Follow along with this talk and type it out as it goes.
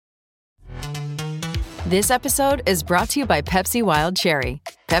This episode is brought to you by Pepsi Wild Cherry.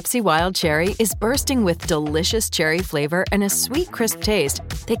 Pepsi Wild Cherry is bursting with delicious cherry flavor and a sweet, crisp taste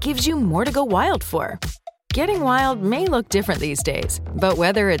that gives you more to go wild for. Getting wild may look different these days, but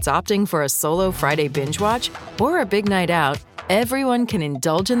whether it's opting for a solo Friday binge watch or a big night out, everyone can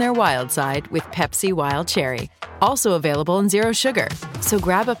indulge in their wild side with Pepsi Wild Cherry. Also available in Zero Sugar. So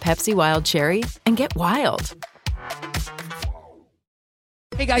grab a Pepsi Wild Cherry and get wild.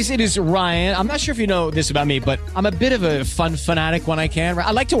 Hey guys, it is Ryan. I'm not sure if you know this about me, but I'm a bit of a fun fanatic when I can. I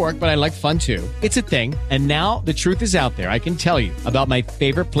like to work, but I like fun too. It's a thing. And now the truth is out there. I can tell you about my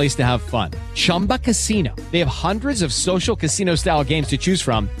favorite place to have fun. Chumba Casino. They have hundreds of social casino style games to choose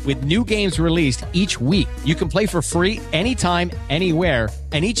from with new games released each week. You can play for free anytime, anywhere.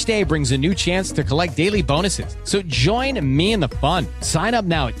 And each day brings a new chance to collect daily bonuses. So join me in the fun. Sign up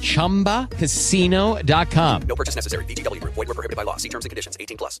now at ChumbaCasino.com. No purchase necessary. VGW Group. Void where prohibited by law. See terms and conditions.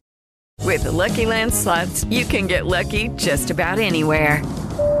 18+. With the Lucky Land Slots, you can get lucky just about anywhere.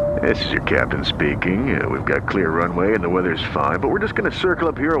 This is your captain speaking. We've got clear runway and the weather's fine, but we're just going to circle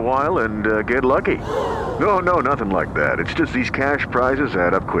up here a while and get lucky. No, nothing like that. It's just these cash prizes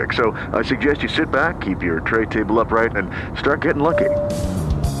add up quick. So I suggest you sit back, keep your tray table upright, and start getting lucky.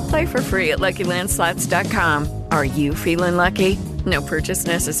 Play for free at LuckyLandSlots.com. Are you feeling lucky? No purchase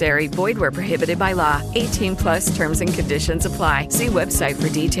necessary. Void where prohibited by law. 18+ terms and conditions apply. See website for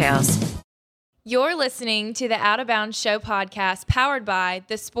details. You're listening to the Out of Bounds Show podcast powered by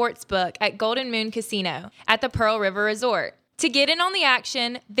The Sportsbook at Golden Moon Casino at the Pearl River Resort. To get in on the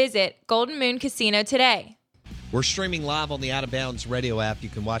action, visit Golden Moon Casino today. We're streaming live on the Out of Bounds radio app. You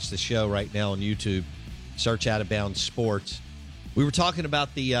can watch the show right now on YouTube. Search Out of Bounds Sports. We were talking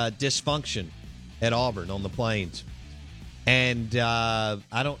about the dysfunction at Auburn on the Plains. And I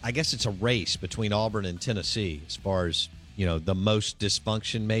guess it's a race between Auburn and Tennessee as far as, the most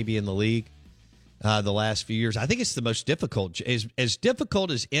dysfunction maybe in the league the last few years. I think it's the most difficult. As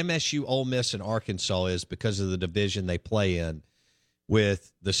difficult as MSU, Ole Miss, and Arkansas is because of the division they play in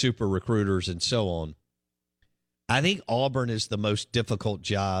with the super recruiters and so on. I think Auburn is the most difficult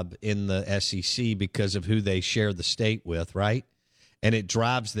job in the SEC because of who they share the state with, right? And it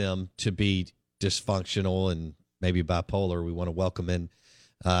drives them to be dysfunctional and maybe bipolar. We want to welcome in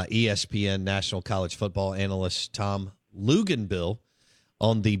ESPN National College Football analyst Tom Luginbill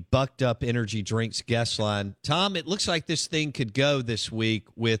on the Bucked Up Energy Drinks guest line. Tom, it looks like this thing could go this week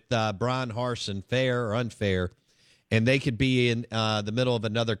with Brian Harsin, fair or unfair, and they could be in the middle of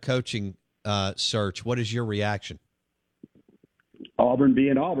another coaching search. What is your reaction? Auburn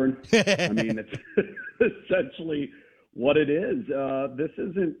being Auburn. I mean, it's essentially what it is. This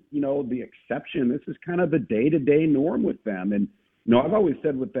isn't, the exception. This is kind of the day-to-day norm with them. And, I've always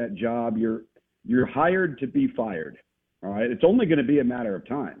said with that job, you're hired to be fired. All right. It's only going to be a matter of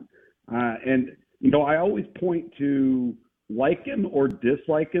time. And I always point to like him or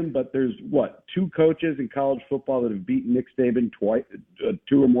dislike him, but there's two coaches in college football that have beaten Nick Saban twice,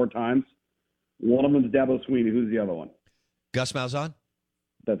 two or more times. One of them is Dabo Swinney. Who's the other one? Gus Malzahn.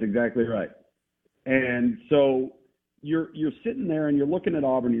 That's exactly right. And so you're sitting there and you're looking at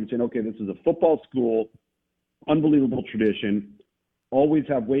Auburn and you're saying, okay, this is a football school, unbelievable tradition, always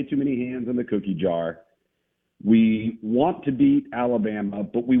have way too many hands in the cookie jar. We want to beat Alabama,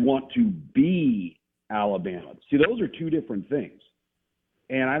 but we want to be Alabama. See, those are two different things.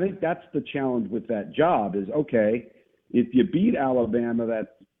 And I think that's the challenge with that job is, okay, if you beat Alabama,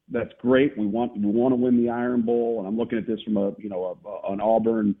 that's great. We want to win the Iron Bowl, and I'm looking at this from an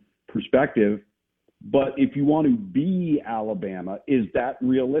Auburn perspective. But if you want to be Alabama, is that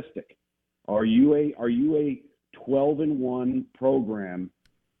realistic? Are you a 12-1 program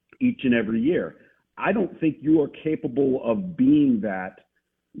each and every year? I don't think you are capable of being that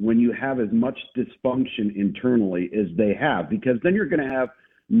when you have as much dysfunction internally as they have, because then you're going to have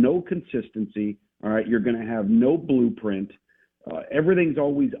no consistency. All right, you're going to have no blueprint. Everything's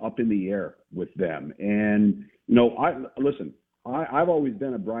always up in the air with them. And I've always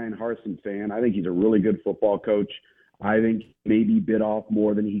been a Brian Harsin fan. I think he's a really good football coach. I think maybe bit off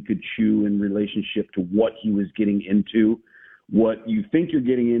more than he could chew in relationship to what he was getting into. What you think you're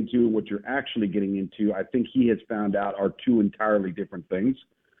getting into and what you're actually getting into, I think he has found out are two entirely different things.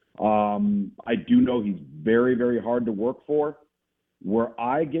 I do know he's very, very hard to work for. Where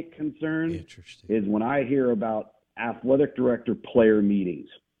I get concerned is when I hear about athletic director player meetings.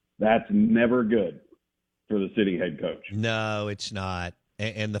 That's never good for the sitting head coach. No, it's not.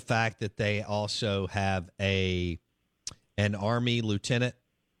 And the fact that they also have an Army lieutenant,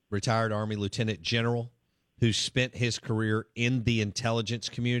 retired Army lieutenant general, who spent his career in the intelligence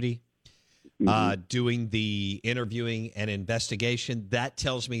community. doing the interviewing and investigation. That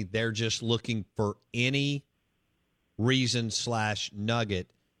tells me they're just looking for any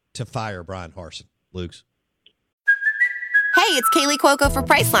reason/nugget to fire Brian Harsin. Luke's. Hey, it's Kaylee Cuoco for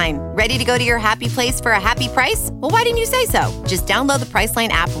Priceline. Ready to go to your happy place for a happy price? Well, why didn't you say so? Just download the Priceline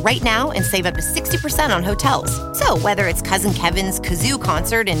app right now and save up to 60% on hotels. So whether it's Cousin Kevin's Kazoo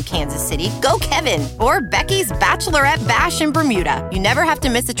Concert in Kansas City, go Kevin, or Becky's Bachelorette Bash in Bermuda, you never have to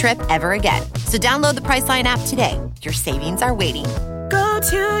miss a trip ever again. So download the Priceline app today. Your savings are waiting. Go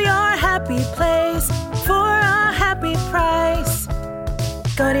to your happy place for a happy price.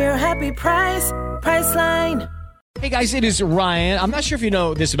 Go to your happy price, Priceline. Hey guys, it is Ryan. I'm not sure if you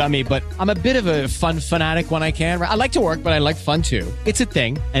know this about me, but I'm a bit of a fun fanatic when I can. I like to work, but I like fun too. It's a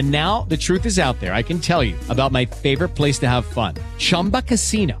thing. And now the truth is out there. I can tell you about my favorite place to have fun. Chumba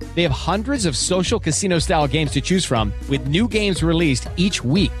Casino. They have hundreds of social casino style games to choose from with new games released each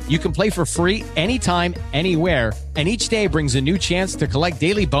week. You can play for free anytime, anywhere. And each day brings a new chance to collect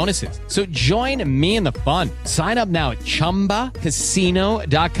daily bonuses. So join me in the fun. Sign up now at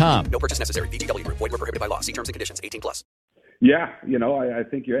ChumbaCasino.com. No purchase necessary. VGW. Void where prohibited by law. See terms and conditions. 18+. Yeah, I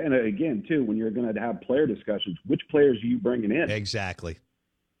think you're, and again, too, when you're going to have player discussions, which players are you bringing in? Exactly.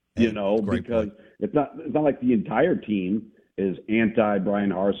 Because point. It's not like the entire team is anti Brian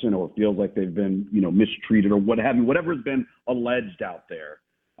Harsin or feels like they've been, mistreated or what have you, whatever has been alleged out there.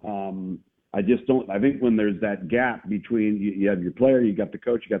 I just don't. I think when there's that gap between you have your player, you got the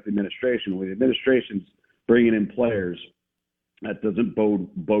coach, you got the administration. When the administration's bringing in players, that doesn't bode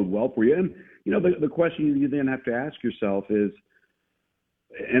well for you. And the question you then have to ask yourself is,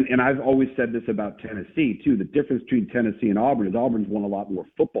 and I've always said this about Tennessee too. The difference between Tennessee and Auburn is Auburn's won a lot more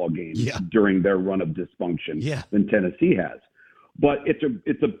football games during their run of dysfunction than Tennessee has. But it's a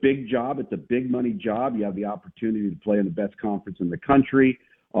big job. It's a big money job. You have the opportunity to play in the best conference in the country.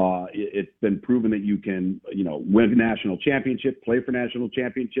 It's been proven that you can, win a national championship, play for national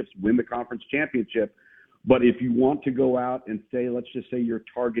championships, win the conference championship. But if you want to go out and say, let's just say you're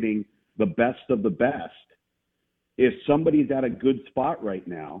targeting the best of the best, if somebody's at a good spot right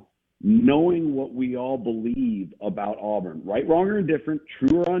now, knowing what we all believe about Auburn, right, wrong, or indifferent,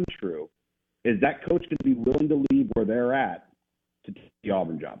 true or untrue, is that coach going to be willing to leave where they're at to take the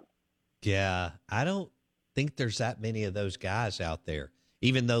Auburn job? Yeah, I don't think there's that many of those guys out there.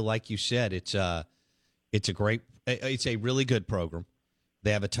 Even though, like you said, it's a really good program.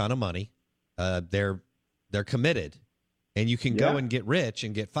 They have a ton of money. They're committed, and you can go and get rich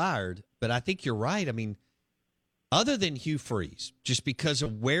and get fired. But I think you're right. I mean, other than Hugh Freeze, just because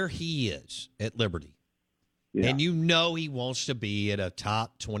of where he is at Liberty, and he wants to be at a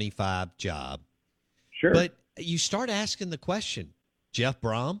top 25 job. Sure. But you start asking the question, Jeff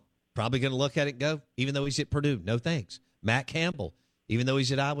Brom, probably going to look at it and go, even though he's at Purdue, no thanks. Matt Campbell, even though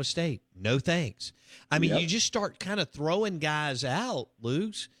he's at Iowa State, no thanks. I mean, you just start kind of throwing guys out,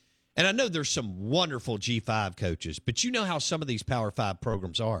 Luke. And I know there's some wonderful G5 coaches, but you know how some of these Power 5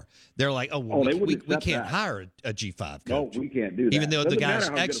 programs are. They're like, we can't hire a G5 coach. No, we can't do that. Even though the guy's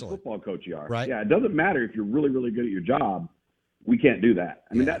excellent. Good a football coach you are. Right? Yeah, it doesn't matter if you're really, really good at your job. We can't do that.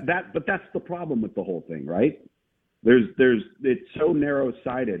 I mean, but that's the problem with the whole thing, right? It's so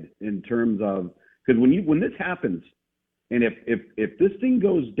narrow-sighted in terms of, because when this happens, and if this thing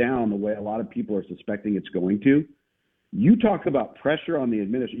goes down the way a lot of people are suspecting it's going to, you talk about pressure on the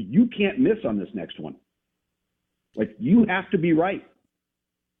administration. You can't miss on this next one. Like, you have to be right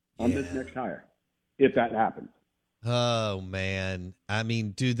on this next hire if that happens. Oh, man. I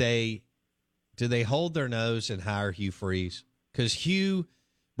mean, do they hold their nose and hire Hugh Freeze? Because Hugh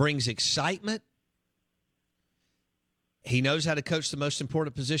brings excitement. He knows how to coach the most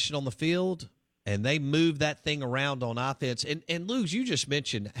important position on the field, and they move that thing around on offense. And Luz, you just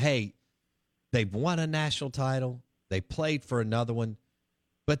mentioned, hey, they've won a national title. They played for another one.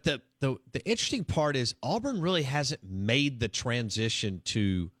 But the interesting part is Auburn really hasn't made the transition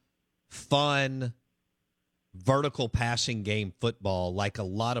to fun, vertical passing game football like a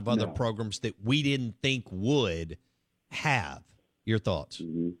lot of other programs that we didn't think would have. Your thoughts?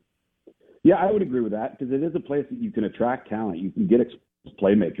 Mm-hmm. Yeah, I would agree with that because it is a place that you can attract talent. You can get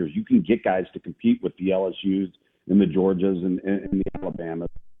playmakers. You can get guys to compete with the LSUs and the Georgias and the Alabamas.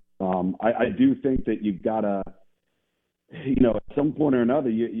 I do think that you've got to, at some point or another,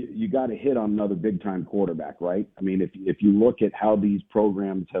 you got to hit on another big-time quarterback, right? I mean, if you look at how these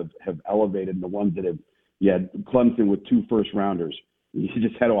programs have elevated and the ones that you had Clemson with 2 first-rounders. You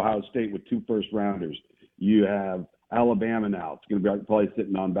just had Ohio State with 2 first-rounders. You have Alabama now. It's going to be probably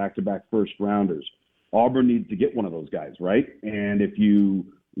sitting on back-to-back first-rounders. Auburn needs to get one of those guys, right? And if you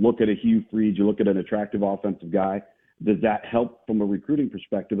look at a Hugh Freeze, you look at an attractive offensive guy, does that help from a recruiting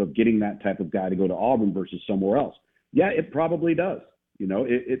perspective of getting that type of guy to go to Auburn versus somewhere else? Yeah, it probably does. You know,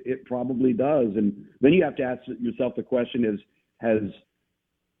 it probably does. And then you have to ask yourself the question has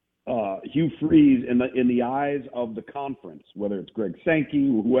Hugh Freeze in the eyes of the conference, whether it's Greg Sankey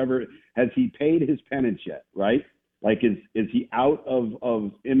or whoever, has he paid his penance yet, right? Like, is he out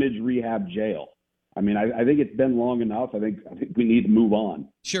of image rehab jail? I mean, I think it's been long enough. I think we need to move on.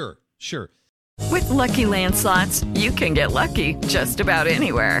 Sure. With Lucky Land Slots, you can get lucky just about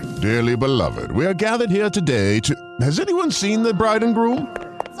anywhere. Dearly beloved, we are gathered here today to... Has anyone seen the bride and groom?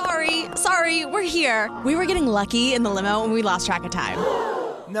 Sorry, we're here. We were getting lucky in the limo and we lost track of time.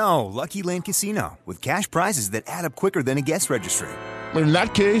 No, Lucky Land Casino, with cash prizes that add up quicker than a guest registry. In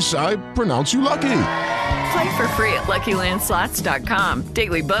that case, I pronounce you lucky. Play for free at LuckyLandSlots.com.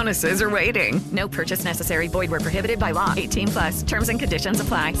 Daily bonuses are waiting. No purchase necessary. Void where prohibited by law. 18+. Terms and conditions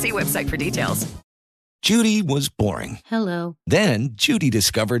apply. See website for details. Judy was boring. Hello. Then Judy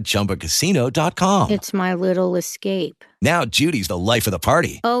discovered ChumbaCasino.com. It's my little escape. Now Judy's the life of the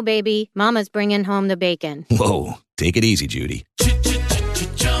party. Oh, baby, mama's bringing home the bacon. Whoa, take it easy, Judy.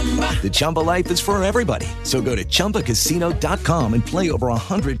 The Chumba life is for everybody. So go to ChumbaCasino.com and play over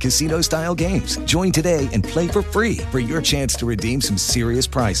 100 casino-style games. Join today and play for free for your chance to redeem some serious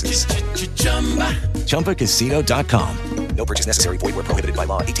prizes. ChumbaCasino.com. No purchase necessary. Void where prohibited by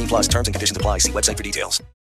law. 18+. Terms and conditions apply. See website for details.